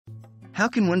How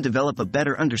can one develop a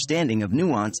better understanding of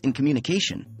nuance in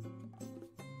communication?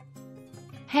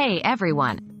 Hey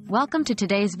everyone! Welcome to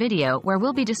today's video where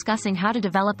we'll be discussing how to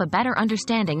develop a better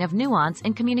understanding of nuance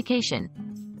in communication.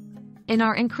 In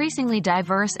our increasingly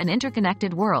diverse and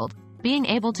interconnected world, being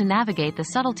able to navigate the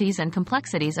subtleties and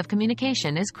complexities of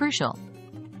communication is crucial.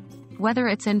 Whether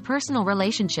it's in personal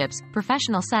relationships,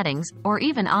 professional settings, or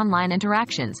even online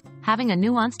interactions, having a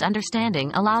nuanced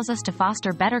understanding allows us to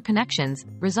foster better connections,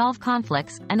 resolve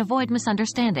conflicts, and avoid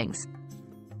misunderstandings.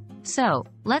 So,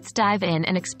 let's dive in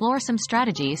and explore some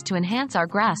strategies to enhance our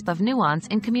grasp of nuance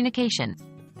in communication.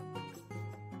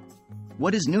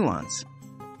 What is nuance?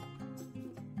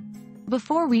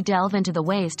 Before we delve into the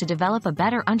ways to develop a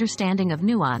better understanding of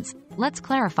nuance, let's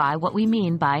clarify what we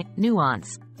mean by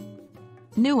nuance.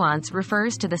 Nuance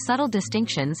refers to the subtle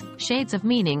distinctions, shades of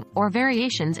meaning, or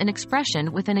variations in expression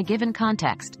within a given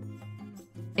context.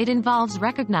 It involves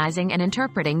recognizing and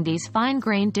interpreting these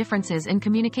fine-grained differences in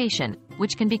communication,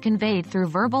 which can be conveyed through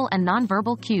verbal and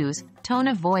nonverbal cues, tone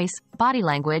of voice, body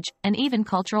language, and even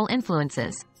cultural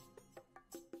influences.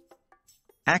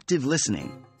 Active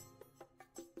listening.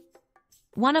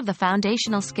 One of the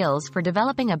foundational skills for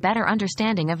developing a better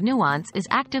understanding of nuance is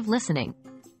active listening.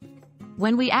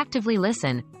 When we actively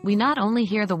listen, we not only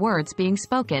hear the words being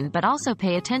spoken but also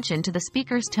pay attention to the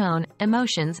speaker's tone,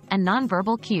 emotions, and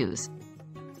nonverbal cues.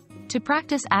 To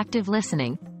practice active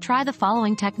listening, try the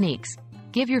following techniques.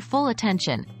 Give your full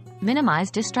attention, minimize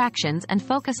distractions, and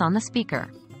focus on the speaker.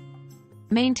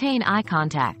 Maintain eye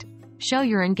contact. Show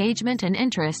your engagement and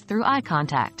interest through eye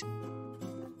contact.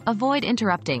 Avoid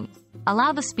interrupting.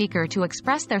 Allow the speaker to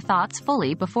express their thoughts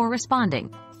fully before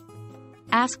responding.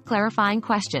 Ask clarifying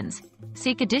questions.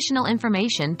 Seek additional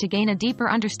information to gain a deeper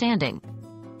understanding.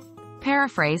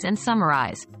 Paraphrase and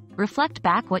summarize. Reflect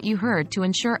back what you heard to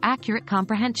ensure accurate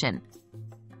comprehension.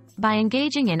 By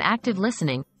engaging in active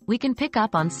listening, we can pick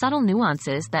up on subtle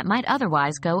nuances that might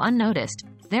otherwise go unnoticed,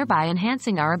 thereby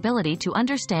enhancing our ability to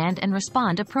understand and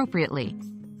respond appropriately.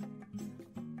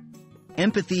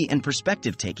 Empathy and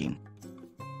perspective taking.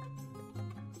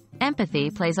 Empathy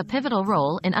plays a pivotal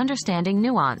role in understanding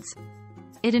nuance.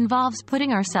 It involves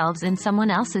putting ourselves in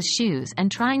someone else's shoes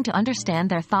and trying to understand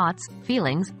their thoughts,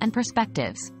 feelings, and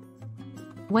perspectives.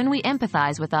 When we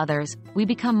empathize with others, we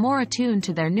become more attuned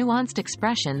to their nuanced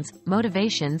expressions,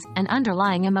 motivations, and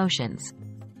underlying emotions.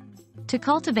 To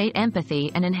cultivate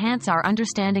empathy and enhance our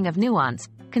understanding of nuance,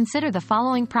 consider the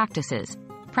following practices.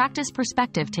 Practice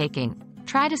perspective taking.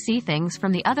 Try to see things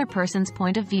from the other person's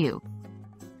point of view.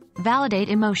 Validate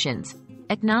emotions.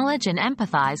 Acknowledge and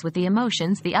empathize with the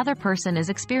emotions the other person is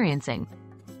experiencing.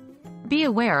 Be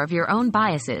aware of your own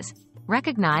biases.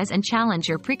 Recognize and challenge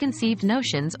your preconceived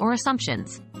notions or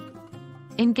assumptions.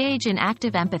 Engage in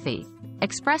active empathy.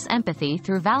 Express empathy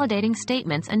through validating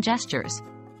statements and gestures.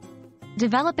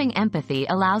 Developing empathy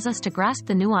allows us to grasp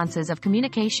the nuances of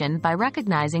communication by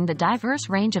recognizing the diverse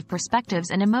range of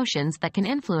perspectives and emotions that can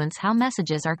influence how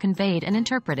messages are conveyed and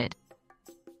interpreted.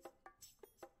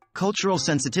 Cultural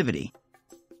sensitivity.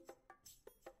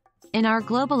 In our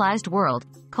globalized world,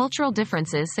 cultural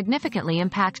differences significantly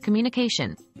impact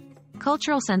communication.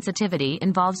 Cultural sensitivity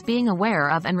involves being aware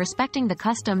of and respecting the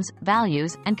customs,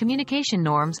 values, and communication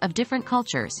norms of different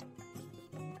cultures.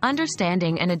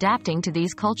 Understanding and adapting to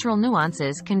these cultural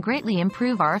nuances can greatly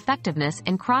improve our effectiveness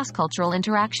in cross-cultural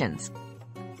interactions.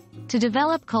 To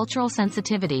develop cultural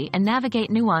sensitivity and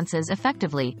navigate nuances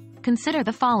effectively, consider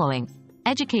the following.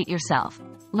 Educate yourself.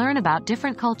 Learn about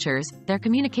different cultures, their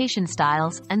communication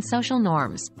styles, and social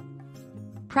norms.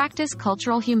 Practice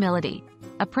cultural humility.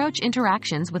 Approach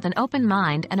interactions with an open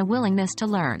mind and a willingness to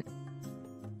learn.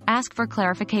 Ask for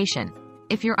clarification.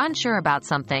 If you're unsure about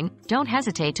something, don't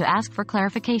hesitate to ask for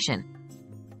clarification.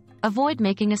 Avoid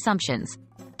making assumptions.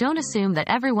 Don't assume that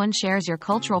everyone shares your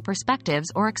cultural perspectives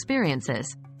or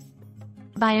experiences.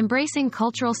 By embracing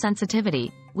cultural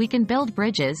sensitivity, we can build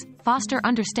bridges, foster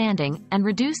understanding, and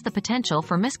reduce the potential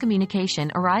for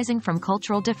miscommunication arising from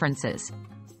cultural differences.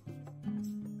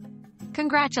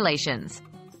 Congratulations!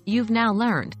 You've now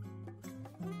learned